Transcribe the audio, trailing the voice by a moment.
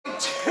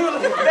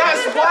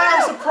That's why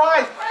I'm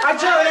surprised. I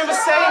don't remember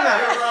saying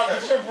that.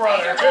 It's your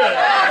brother. Good.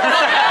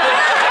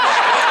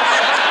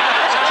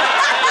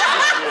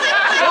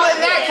 Well, in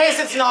that case,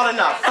 it's not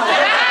enough.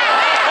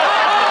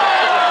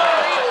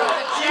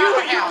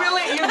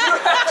 You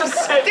have to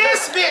say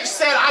this bitch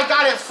said I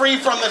got it free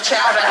from the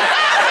chowder.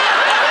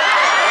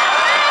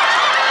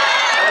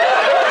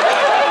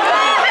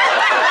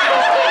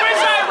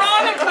 Which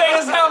ironically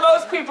is how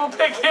most people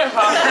pick him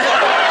up.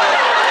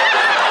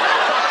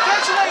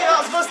 Don't you know you're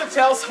not supposed to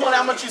tell someone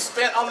how much you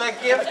spent on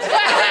that gift?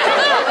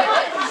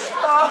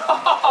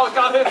 Oh,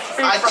 got it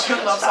free I from do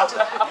the love something.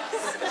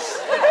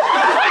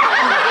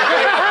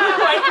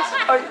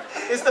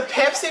 Is the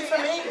Pepsi for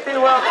me? Be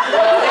welcome.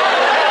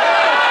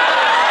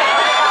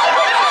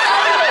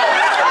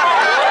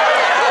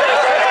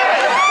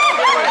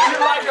 Would you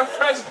like a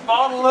fresh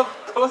bottle of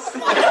pussy?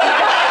 Wait,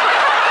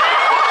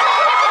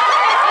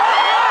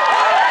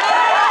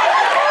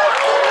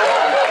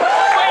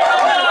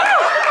 hold on.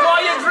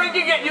 While you're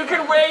drinking it, you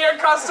can wear your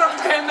custom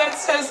pin that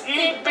says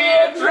 "Eat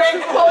beer,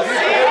 drink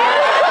pussy."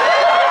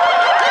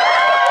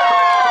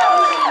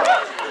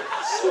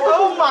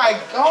 Oh my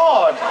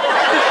God!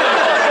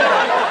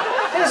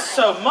 There's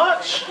so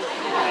much.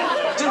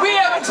 Did we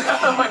ever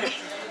tell you?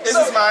 This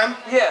is mine.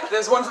 Yeah,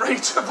 there's one for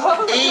each of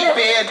us. Eat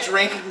beer,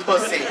 drink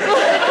pussy.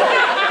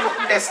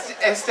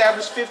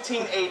 Established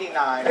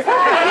 1589.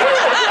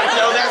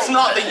 No, that's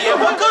not the year,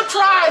 but good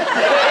try.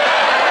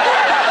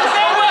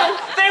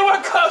 They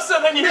were closer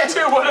than you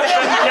two would have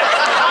been.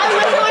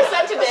 That's what I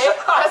said today.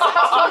 I was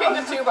talking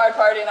to two-bar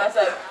party and I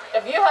said,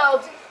 if you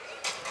held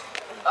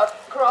a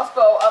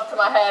crossbow up to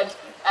my head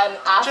and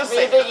asked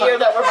me the year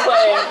that we're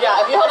playing,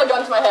 yeah, if you held a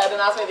gun to my head and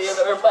asked me the year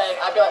that we're playing,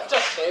 I'd be like,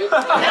 just shoot.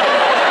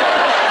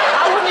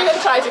 I wouldn't even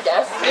try to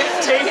guess.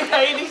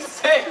 1586.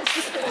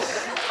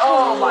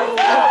 Oh my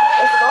God.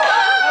 It's gone.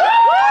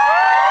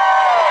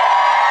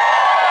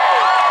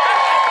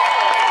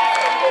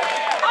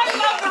 I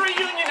love the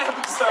reunion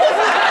episode.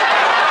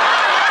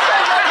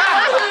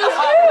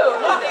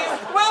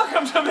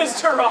 Welcome to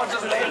Mr.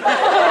 Rogers' Lane.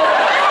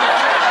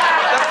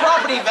 The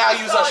property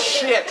values are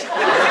shit.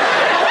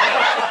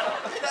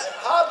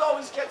 Hog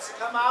always gets to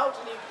come out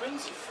and he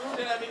brings you food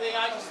and everything.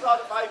 I just thought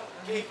if I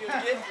gave you a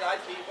gift, I'd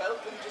be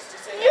welcome just to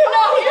say. You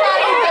know he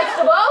can't eat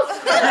vegetables.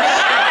 No,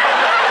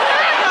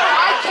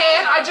 I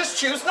can. I just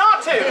choose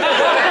not to.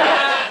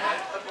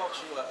 I bought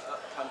you a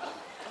pumpkin.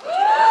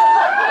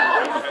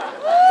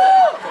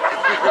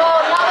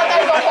 Well, now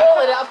that there's a hole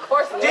in it, of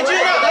course. Did you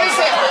know?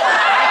 Listen.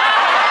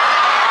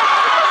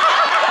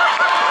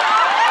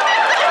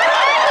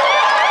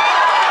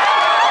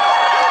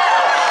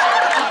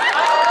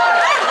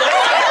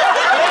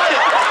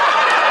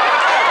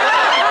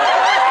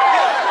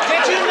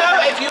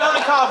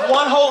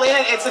 One hole in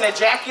it, it's an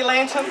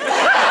ejaculantum. I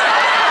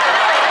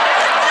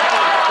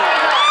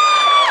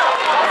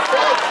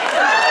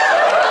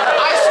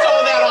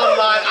stole that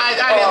online. I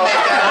didn't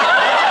make that up.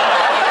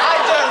 I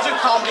don't do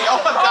comedy.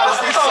 All I've got is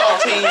these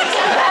saltines.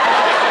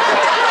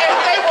 And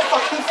they were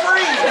fucking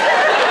free.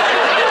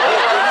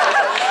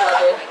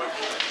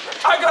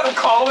 I gotta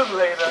call him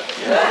later.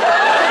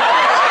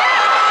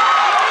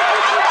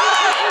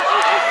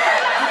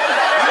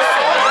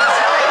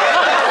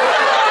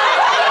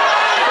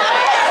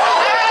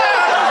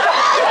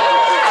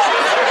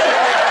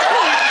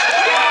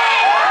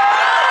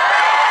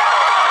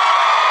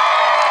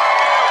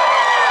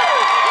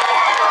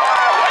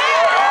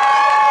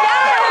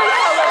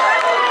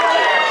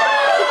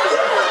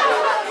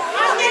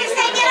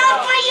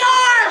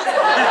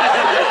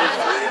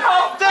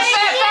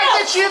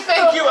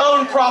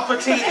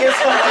 Property is hilarious.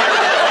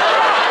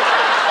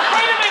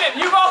 Wait a minute,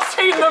 you've all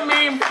seen the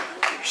meme.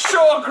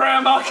 Sure,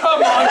 Grandma,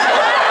 come on.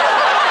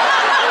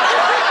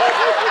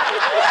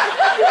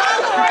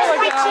 Where's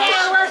my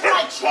chair? Where's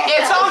my chair?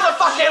 It's on the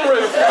fucking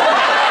roof.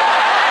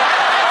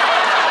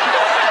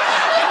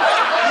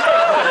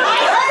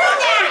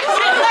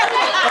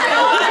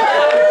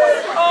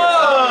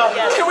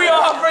 Can we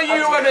offer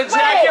you an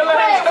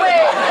ejaculate?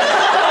 Wait.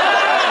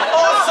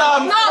 Or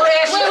some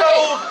fresh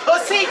cold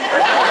pussy?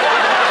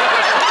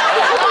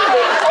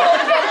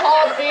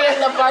 In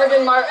the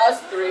bargain mart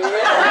S3.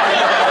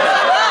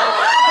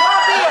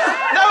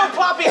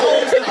 Poppy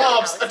Holmes and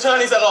Hobbs,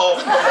 attorneys at law.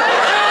 Wait,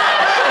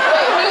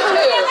 who's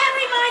who? That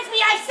reminds me,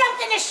 I have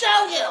something to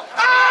show you.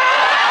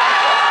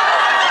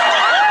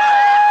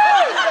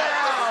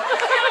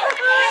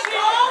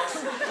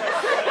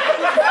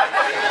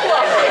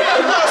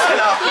 Close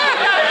enough.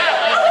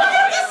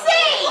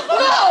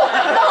 No,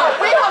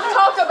 we have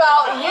talked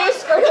about you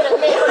screaming at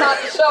me for not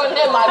showing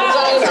him my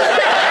vagina.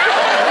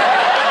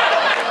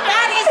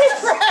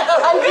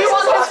 And you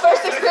want his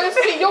first experience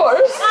to be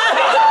yours?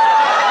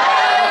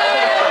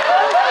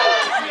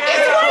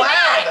 It's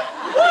plaid.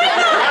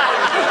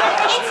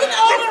 It's an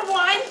older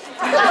one.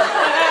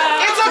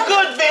 It's a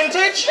good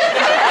vintage.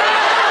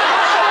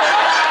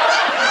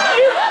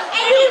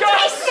 And you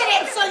tasted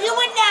it, so you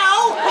would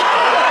know.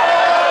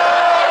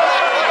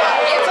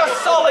 It's a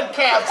solid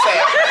cab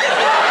set.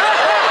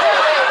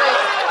 Wait.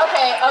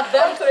 Okay, of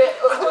them three,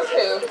 who's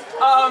who?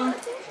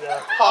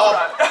 Hob.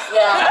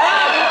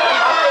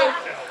 Yeah.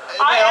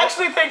 I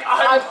actually think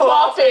I'm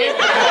floppy.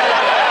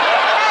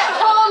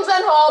 Holmes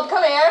and Hobbes,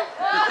 come here.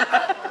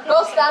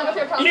 Go stand with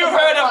your tongue. You've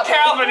heard of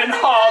Calvin and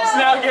Hobbes,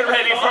 now get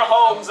ready for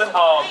Holmes and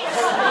Hobbes.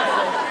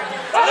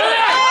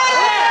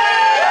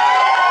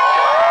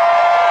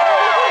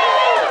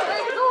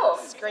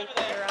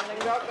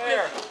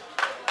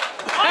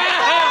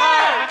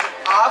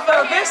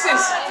 Arthur, this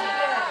is...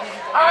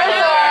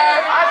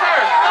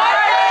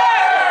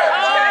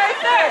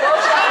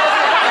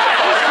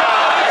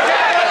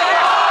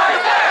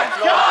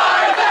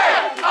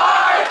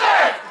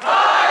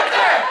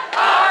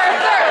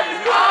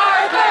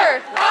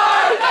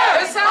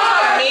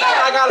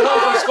 I got home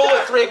from school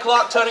at 3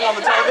 o'clock turning on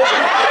the television.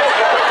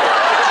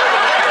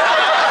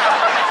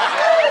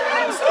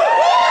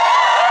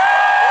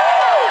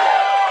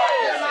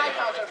 You're my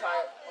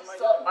counterpart.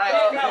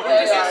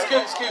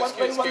 Scoot.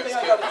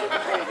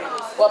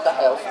 What the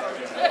hell?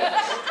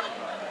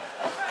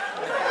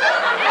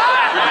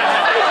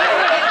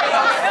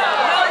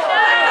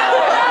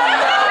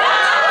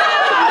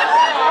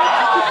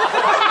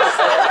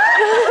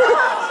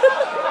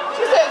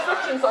 She said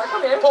friction, sorry,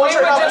 come here.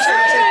 Portrait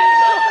opportunity.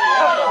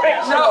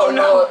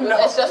 No.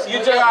 It's just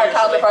you two are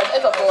counterparts.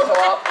 It's a photo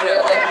op, really.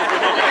 It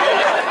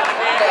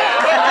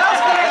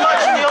does very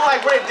much feel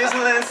like we're at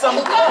Disneyland and some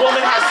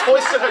woman has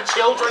hoisted her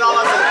children on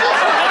us.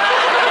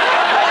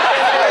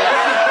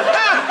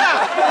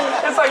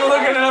 It's like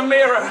looking in a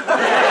mirror. I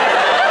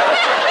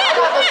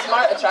got the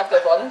smart,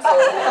 attractive one, so...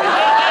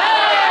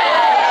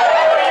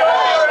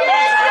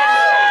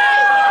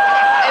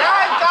 And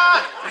I've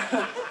got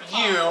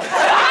you.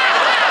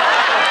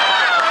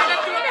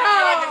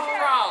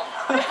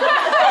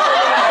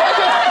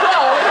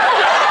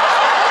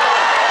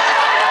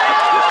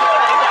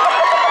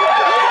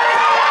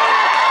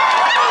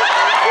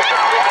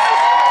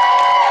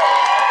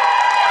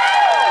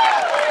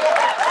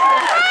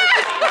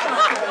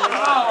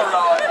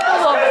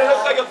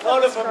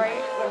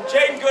 From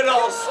Jane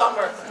Goodall's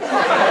summer.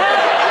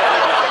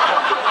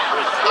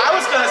 I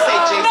was gonna say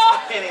Jason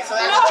Penny, so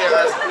that's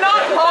Jared.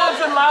 Not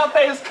Hobbs and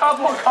Laupe's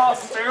couple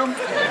costume.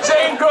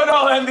 Jane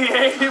Goodall and the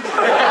Ape.